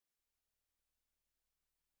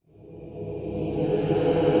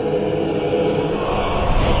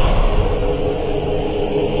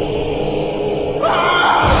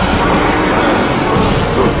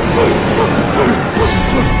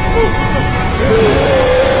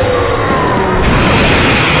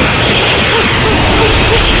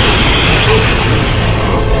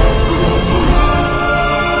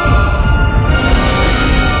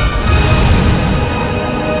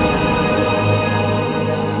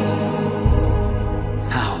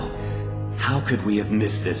could we have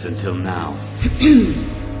missed this until now?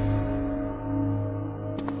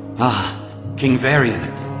 King Varian,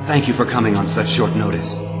 thank you for coming on such short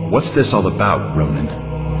notice. What's this all about, Ronan?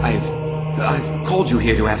 I've called you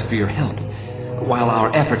here to ask for your help. While our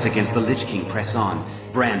efforts against the Lich King press on,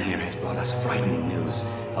 Bran here has brought us frightening news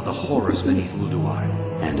of the horrors beneath Ulduar,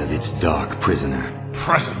 and of its dark prisoner.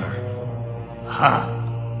 Prisoner? Huh.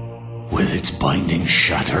 With its binding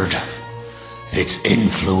shattered, its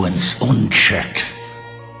influence unchecked,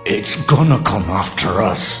 it's gonna come after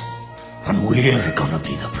us, and we're gonna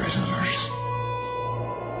be the prisoners.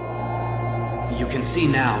 You can see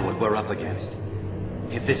now what we're up against.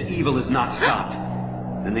 If this evil is not stopped,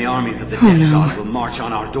 then the armies of the Death God will march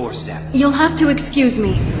on our doorstep. You'll have to excuse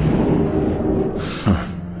me.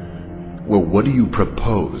 Well, what do you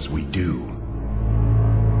propose we do?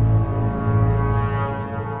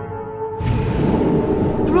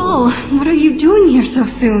 Thrall, what are you doing here so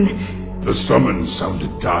soon? The summons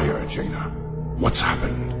sounded dire, Jaina. What's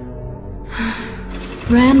happened?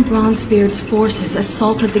 Bran Bronzebeard's forces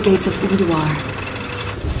assaulted the gates of Ulduar.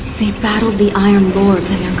 They battled the Iron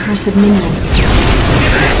Lords and their cursed minions.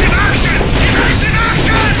 Immersive action! Immersive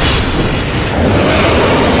action!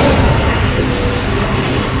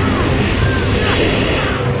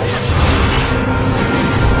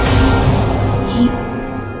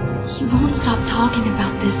 He won't stop talking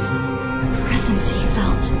about this presence he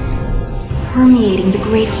felt, permeating the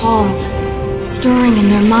great halls, stirring in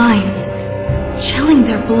their minds, chilling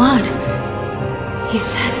their blood. He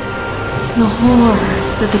said, the horror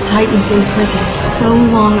that the Titans imprisoned so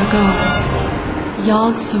long ago,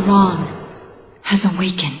 Yogg Saron has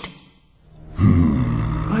awakened.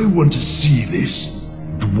 I want to see this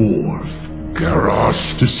dwarf,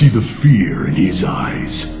 Garrosh, to see the fear in his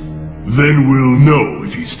eyes. Then we'll know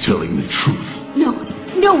if he's telling the truth.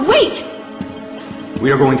 No, wait!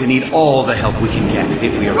 We are going to need all the help we can get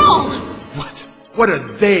if we are... Thrall! What? What are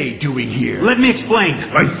they doing here? Let me explain!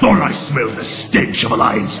 I thought I smelled the stench of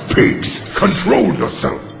Alliance pigs. Control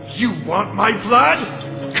yourself. You want my blood?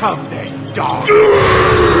 Come then, dog!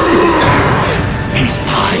 He's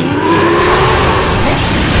mine!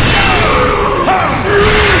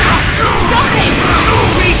 Stop it!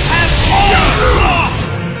 We have all lost!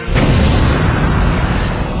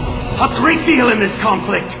 A great deal in this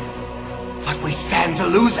conflict! But we stand to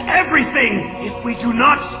lose everything if we do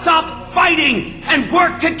not stop fighting and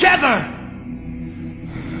work together!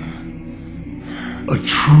 A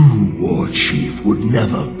true war chief would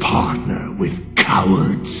never partner with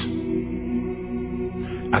cowards.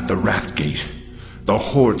 At the Wrathgate, the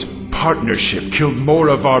Horde's partnership killed more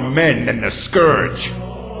of our men than the Scourge.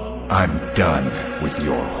 I'm done with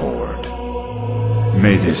your Horde.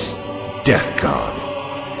 May this Death God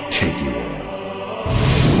take you all.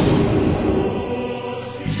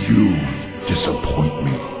 You disappoint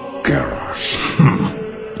me, Garrosh.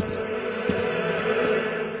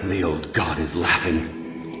 The old god is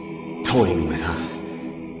laughing, toying with us.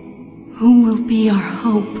 Who will be our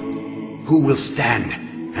hope? Who will stand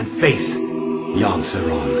and face Yogg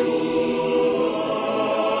Saron?